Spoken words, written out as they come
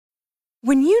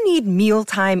When you need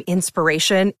mealtime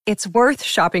inspiration, it's worth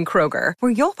shopping Kroger,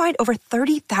 where you'll find over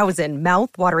 30,000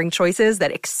 mouth-watering choices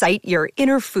that excite your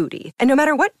inner foodie. And no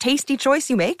matter what tasty choice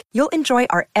you make, you'll enjoy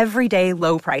our everyday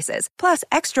low prices, plus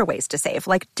extra ways to save,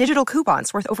 like digital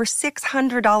coupons worth over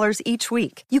 $600 each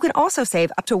week. You can also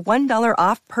save up to $1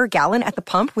 off per gallon at the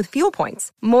pump with fuel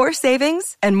points. More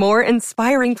savings and more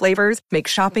inspiring flavors make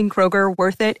shopping Kroger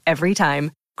worth it every time.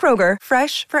 Kroger,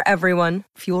 fresh for everyone.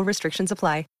 Fuel restrictions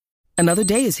apply. Another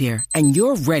day is here, and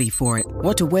you're ready for it.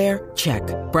 What to wear? Check.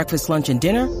 Breakfast, lunch, and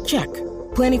dinner? Check.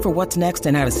 Planning for what's next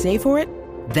and how to save for it?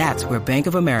 That's where Bank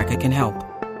of America can help.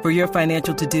 For your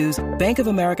financial to-dos, Bank of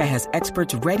America has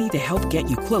experts ready to help get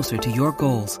you closer to your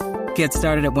goals. Get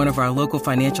started at one of our local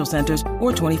financial centers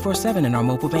or 24/7 in our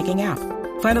mobile banking app.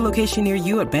 Find a location near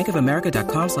you at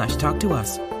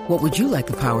bankofamerica.com/talktous. What would you like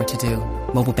the power to do?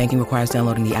 Mobile banking requires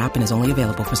downloading the app and is only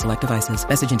available for select devices.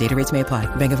 Message and data rates may apply.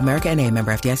 Bank of America N.A.,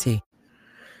 member FDIC.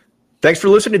 Thanks for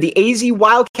listening to the AZ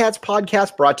Wildcats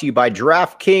podcast, brought to you by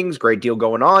DraftKings. Great deal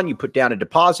going on. You put down a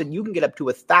deposit, you can get up to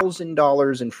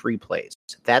 $1,000 in free plays.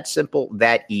 That simple,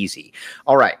 that easy.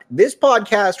 All right, this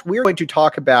podcast, we're going to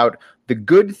talk about the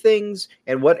good things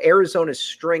and what Arizona's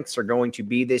strengths are going to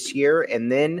be this year.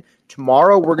 And then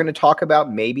tomorrow, we're going to talk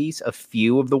about maybe a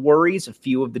few of the worries, a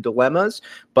few of the dilemmas,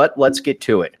 but let's get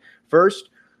to it.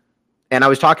 First, and I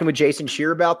was talking with Jason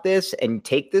Scheer about this, and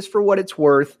take this for what it's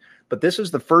worth, but this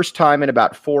is the first time in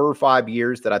about 4 or 5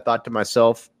 years that I thought to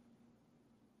myself,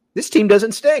 this team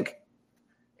doesn't stink.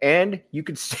 And you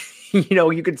could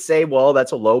say, well,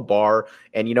 that's a low bar.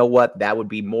 And you know what? That would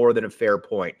be more than a fair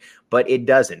point. But it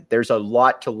doesn't. There's a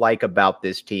lot to like about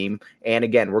this team. And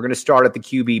again, we're going to start at the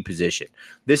QB position.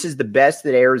 This is the best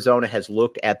that Arizona has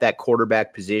looked at that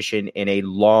quarterback position in a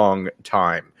long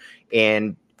time.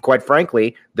 And quite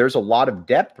frankly, there's a lot of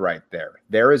depth right there.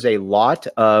 There's a lot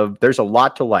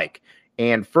to like.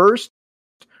 And first,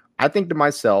 I think to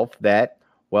myself that,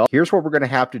 well, here's what we're going to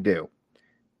have to do.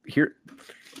 Here,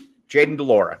 Jayden de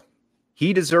Laura,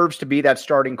 he deserves to be that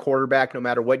starting quarterback. No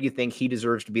matter what you think, he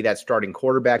deserves to be that starting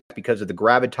quarterback because of the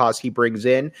gravitas he brings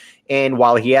in. And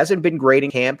while he hasn't been great in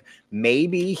camp,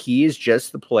 maybe he is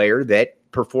just the player that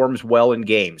performs well in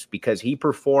games, because he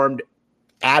performed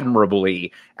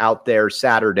admirably out there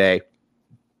Saturday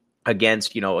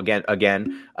against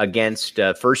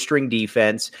first string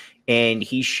defense. And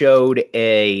he showed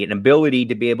an ability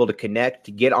to be able to connect,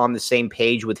 to get on the same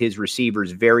page with his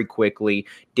receivers very quickly.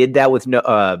 Did that with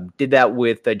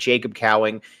Jacob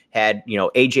Cowing. Had,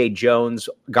 AJ Jones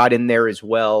got in there as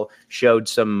well, showed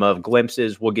some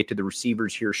glimpses. We'll get to the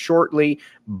receivers here shortly.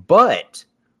 But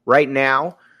right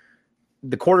now,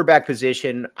 the quarterback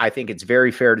position, I think it's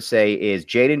very fair to say, is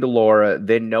Jayden de Laura,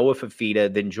 then Noah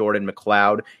Fifita, then Jordan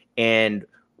McLeod. And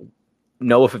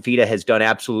Noah Fifita has done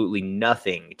absolutely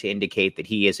nothing to indicate that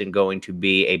he isn't going to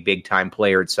be a big-time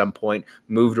player at some point.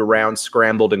 Moved around,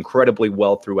 scrambled incredibly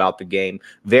well throughout the game.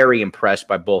 Very impressed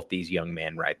by both these young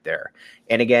men right there.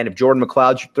 And again, if Jordan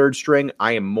McLeod's your third string,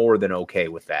 I am more than okay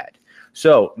with that.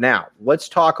 So now let's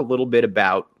talk a little bit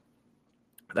about,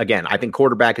 again, I think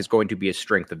quarterback is going to be a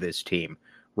strength of this team.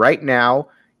 Right now,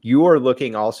 you are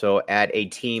looking also at a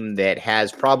team that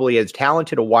has probably as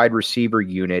talented a wide receiver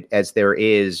unit as there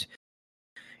is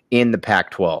in the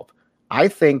Pac-12. I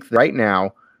think right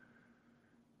now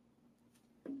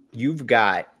you've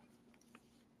got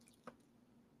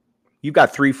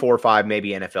 3, 4, 5 maybe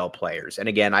NFL players. And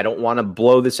again, I don't want to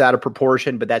blow this out of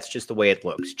proportion, but that's just the way it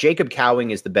looks. Jacob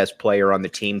Cowing is the best player on the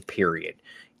team, period.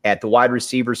 At the wide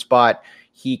receiver spot,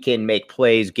 he can make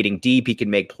plays getting deep. He can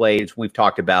make plays. We've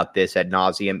talked about this ad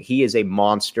nauseum. He is a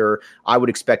monster. I would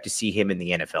expect to see him in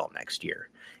the NFL next year.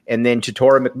 And then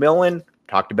Tatora McMillan,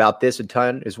 talked about this a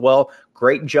ton as well.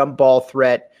 Great jump ball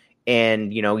threat.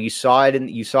 And, you saw it in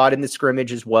the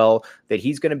scrimmage as well, that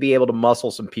he's going to be able to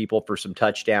muscle some people for some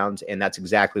touchdowns. And that's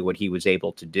exactly what he was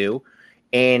able to do.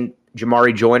 And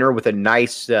Jamari Joyner with a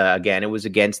nice, again, it was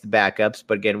against the backups,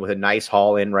 but again, with a nice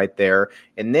haul in right there.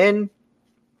 And then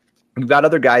you've got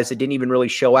other guys that didn't even really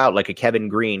show out, like a Kevin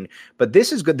Green. But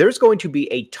this is good. There's going to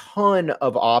be a ton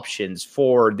of options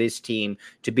for this team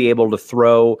to be able to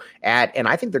throw at, and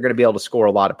I think they're going to be able to score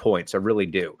a lot of points. I really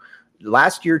do.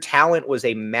 Last year, talent was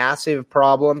a massive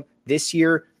problem. This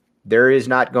year, there is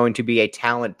not going to be a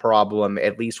talent problem,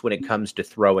 at least when it comes to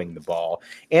throwing the ball.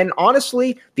 And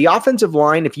honestly, the offensive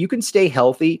line, if you can stay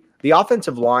healthy, the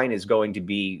offensive line is going to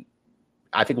be,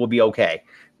 I think, will be okay.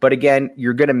 But again,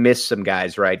 you're going to miss some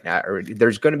guys right now. Or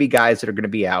there's going to be guys that are going to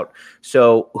be out.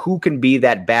 So who can be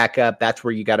that backup? That's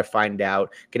where you got to find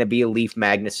out. Can it be a Leif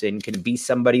Magnuson? Can it be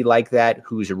somebody like that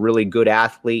who's a really good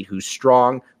athlete, who's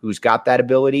strong, who's got that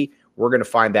ability? We're going to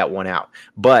find that one out.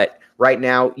 But right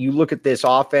now, you look at this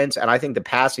offense, and I think the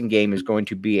passing game is going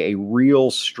to be a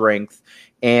real strength.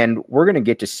 And we're going to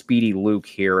get to Speedy Luke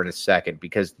here in a second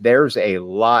because there's a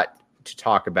lot to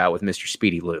talk about with Mr.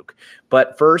 Speedy Luke.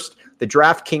 But first, the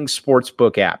DraftKings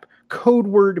Sportsbook app, code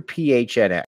word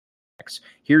PHNX.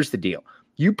 Here's the deal.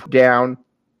 You put down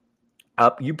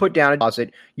a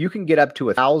deposit, you can get up to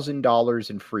 $1,000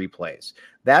 in free plays.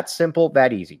 That's simple,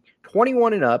 that easy.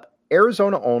 21 and up,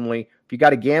 Arizona only. If you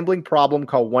got a gambling problem,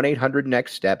 call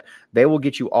 1-800-NEXT-STEP. They will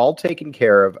get you all taken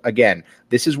care of. Again,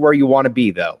 this is where you want to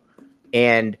be, though.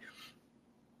 And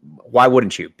why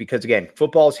wouldn't you? Because, again,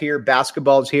 football's here,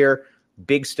 basketball's here,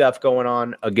 big stuff going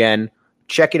on. Again,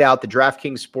 check it out, the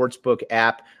DraftKings Sportsbook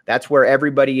app. That's where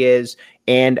everybody is.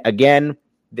 And, again,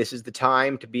 this is the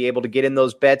time to be able to get in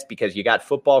those bets because you got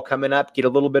football coming up. Get a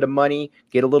little bit of money,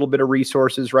 get a little bit of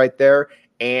resources right there,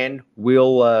 and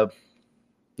we'll, it's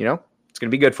going to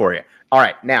be good for you. All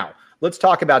right, now let's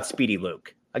talk about Speedy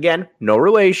Luke. Again, no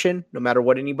relation, no matter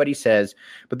what anybody says,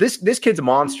 but this kid's a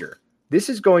monster. This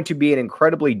is going to be an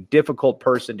incredibly difficult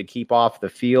person to keep off the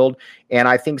field. And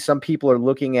I think some people are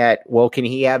looking at, well, does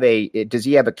he have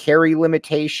a carry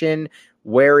limitation?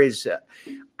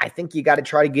 I think you got to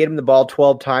try to get him the ball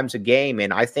 12 times a game.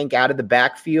 And I think out of the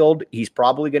backfield, he's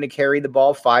probably going to carry the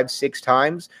ball 5-6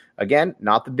 times. Again,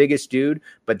 not the biggest dude,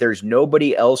 but there's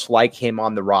nobody else like him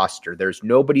on the roster. There's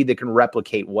nobody that can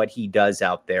replicate what he does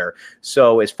out there.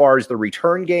 So as far as the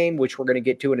return game, which we're going to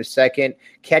get to in a second,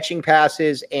 catching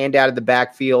passes and out of the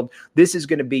backfield, this is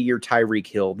going to be your Tyreek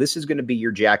Hill. This is going to be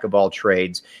your jack of all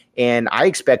trades. And I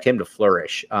expect him to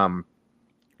flourish.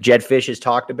 Jedd Fisch has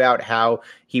talked about how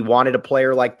he wanted a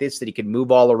player like this that he could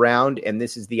move all around, and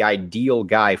this is the ideal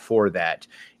guy for that.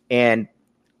 And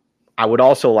I would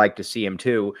also like to see him,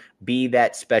 too, be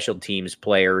that special teams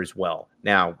player as well.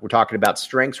 Now, we're talking about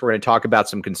strengths. We're going to talk about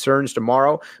some concerns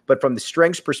tomorrow. But from the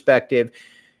strengths perspective,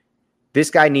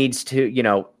 this guy needs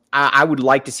to, I would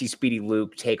like to see Speedy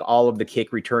Luke take all of the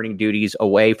kick returning duties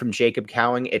away from Jacob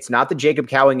Cowing. It's not that Jacob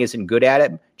Cowing isn't good at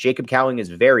it. Jacob Cowing is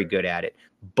very good at it.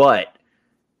 But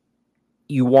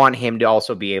you want him to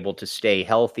also be able to stay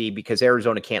healthy because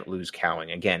Arizona can't lose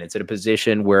Cowing. Again, it's at a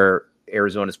position where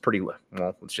Arizona's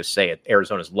let's just say it.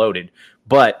 Arizona's loaded,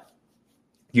 but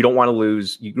you don't want to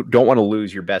lose. You don't want to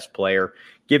lose your best player.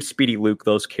 Give Speedy Luke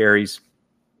those carries.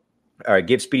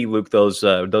 Give Speedy Luke those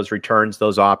returns,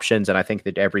 those options, and I think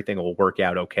that everything will work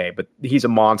out okay. But he's a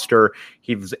monster.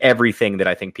 He's everything that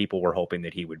I think people were hoping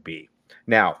that he would be.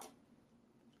 Now,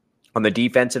 on the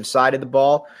defensive side of the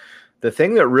ball, the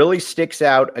thing that really sticks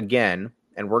out again,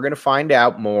 and we're going to find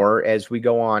out more as we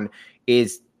go on,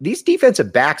 is these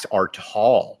defensive backs are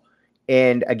tall.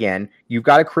 And again, you've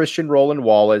got a Christian Roland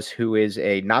Wallace, who is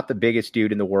not the biggest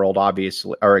dude in the world,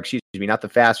 obviously, or excuse me, not the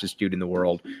fastest dude in the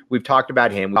world. We've talked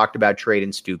about him. We talked about Trayden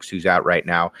Stukes, who's out right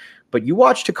now. But you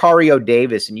watch Takario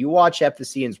Davis and you watch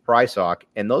Efesians Prysock,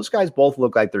 and those guys both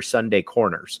look like they're Sunday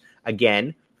corners.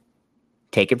 Again,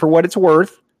 take it for what it's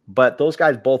worth. But those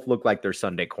guys both look like they're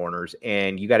Sunday corners,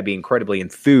 and you got to be incredibly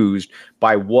enthused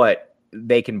by what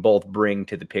they can both bring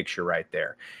to the picture right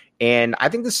there. And I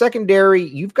think the secondary,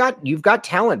 you've got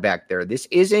talent back there. This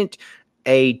isn't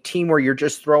a team where you're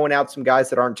just throwing out some guys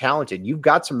that aren't talented. You've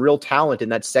got some real talent in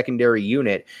that secondary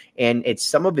unit, and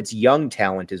some of it's young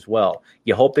talent as well.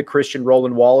 You hope that Christian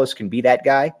Roland Wallace can be that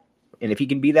guy. And if he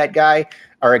can be that guy,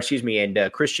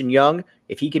 Christian Young,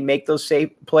 if he can make those safe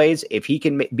plays, if he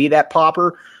can be that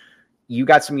popper, you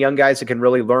got some young guys that can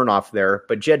really learn off there.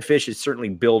 But Jedd Fisch is certainly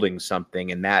building something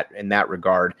in that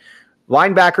regard.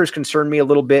 Linebackers concern me a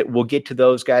little bit. We'll get to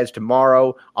those guys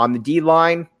tomorrow. On the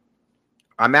D-line,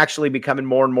 I'm actually becoming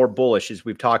more and more bullish, as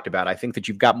we've talked about. I think that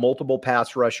you've got multiple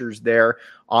pass rushers there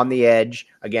on the edge.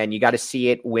 Again, you got to see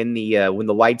it when the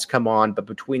lights come on. But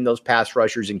between those pass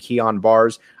rushers and Keon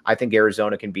Bars, I think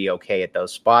Arizona can be okay at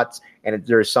those spots. And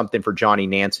there's something for Johnny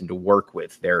Nansen to work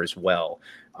with there as well.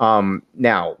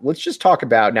 Now, let's just talk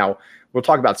about we'll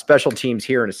talk about special teams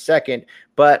here in a second.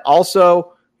 But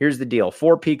also, here's the deal.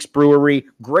 Four Peaks Brewery,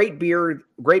 great beer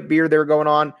there going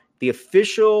on. The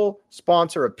official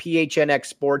sponsor of PHNX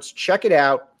Sports. Check it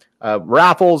out.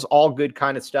 Raffles, all good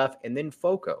kind of stuff. And then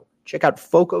FOCO. Check out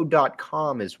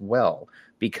FOCO.com as well,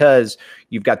 because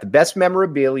you've got the best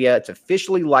memorabilia. It's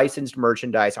officially licensed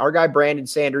merchandise. Our guy Brandon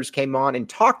Sanders came on and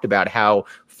talked about how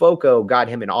FOCO got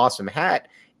him an awesome hat.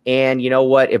 And you know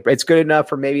what? If it's good enough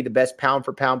for maybe the best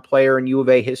pound-for-pound player in U of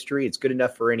A history, it's good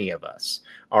enough for any of us.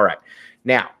 All right.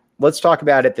 Now, let's talk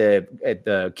about at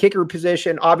the kicker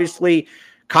position. Obviously,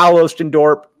 Kyle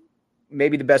Ostendorp,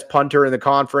 maybe the best punter in the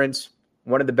conference,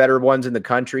 one of the better ones in the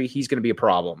country. He's going to be a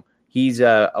problem. He's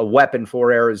a weapon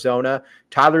for Arizona.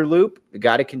 Tyler Loop,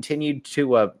 got to continue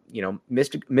to,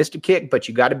 missed a kick, but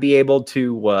you got to be able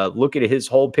to look at his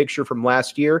whole picture from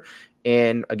last year.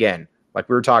 And again, like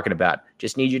we were talking about,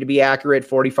 just need you to be accurate,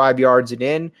 45 yards and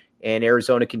in, and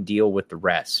Arizona can deal with the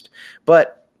rest.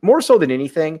 But more so than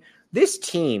anything, this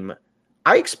team,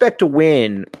 I expect to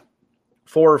win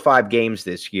 4 or 5 games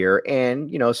this year.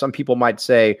 And, some people might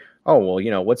say, oh,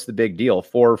 well, what's the big deal?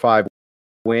 4 or 5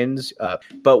 wins.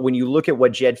 But when you look at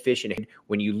what Jedd Fisch and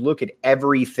when you look at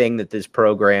everything that this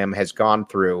program has gone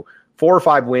through, 4 or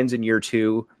 5 wins in year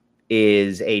 2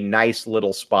 is a nice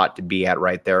little spot to be at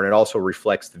right there. And it also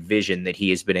reflects the vision that he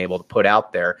has been able to put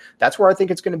out there. That's where I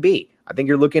think it's going to be. I think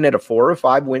you're looking at a 4 or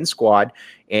 5 win squad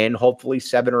and hopefully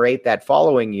 7 or 8 that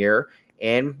following year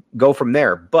and go from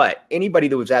there. But anybody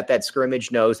that was at that scrimmage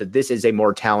knows that this is a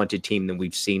more talented team than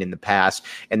we've seen in the past.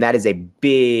 And that is a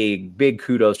big, big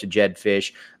kudos to Jedd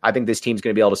Fisch. I think this team's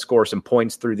going to be able to score some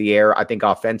points through the air. I think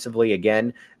offensively,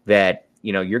 again, that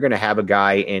you're going to have a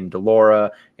guy in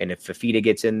Delora, and if Fifita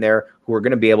gets in there, who are going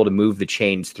to be able to move the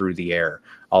chains through the air.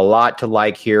 A lot to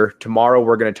like here. Tomorrow,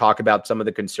 we're going to talk about some of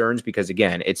the concerns because,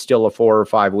 again, it's still a 4 or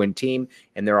 5 win team,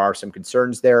 and there are some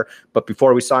concerns there. But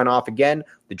before we sign off again,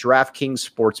 the DraftKings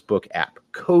Sportsbook app,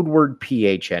 code word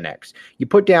PHNX. You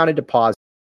put down a deposit,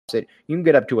 you can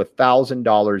get up to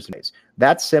 $1,000.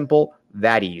 That's simple,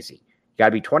 that easy. You got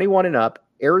to be 21 and up,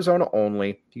 Arizona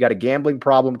only. If you got a gambling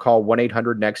problem, call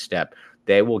 1-800-NEXT-STEP.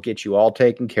 They will get you all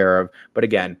taken care of. But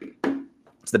again,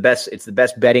 it's the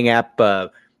best betting app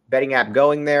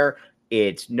going there.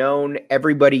 It's known,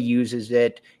 everybody uses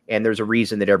it, and there's a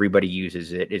reason that everybody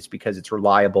uses it. It's because it's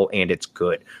reliable and it's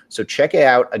good. So check it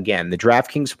out again, the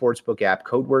DraftKings Sportsbook app,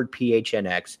 code word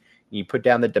PHNX. You put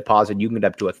down the deposit, you can get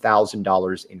up to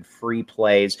 $1,000 in free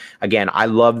plays. Again, I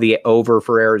love the over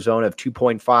for Arizona of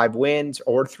 2.5 wins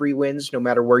or 3 wins, no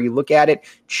matter where you look at it.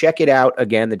 Check it out.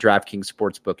 Again, the DraftKings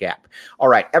Sportsbook app. All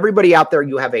right, everybody out there,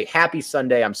 you have a happy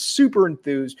Sunday. I'm super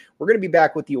enthused. We're going to be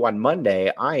back with you on Monday.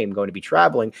 I am going to be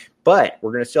traveling, but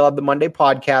we're going to still have the Monday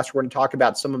podcast. We're going to talk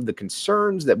about some of the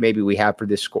concerns that maybe we have for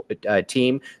this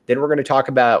team. Then we're going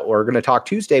to talk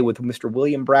Tuesday with Mr.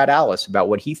 William Brad Allis about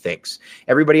what he thinks.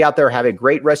 Everybody out there, have a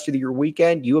great rest of your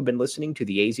weekend. You have been listening to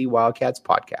the AZ Wildcats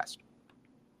podcast.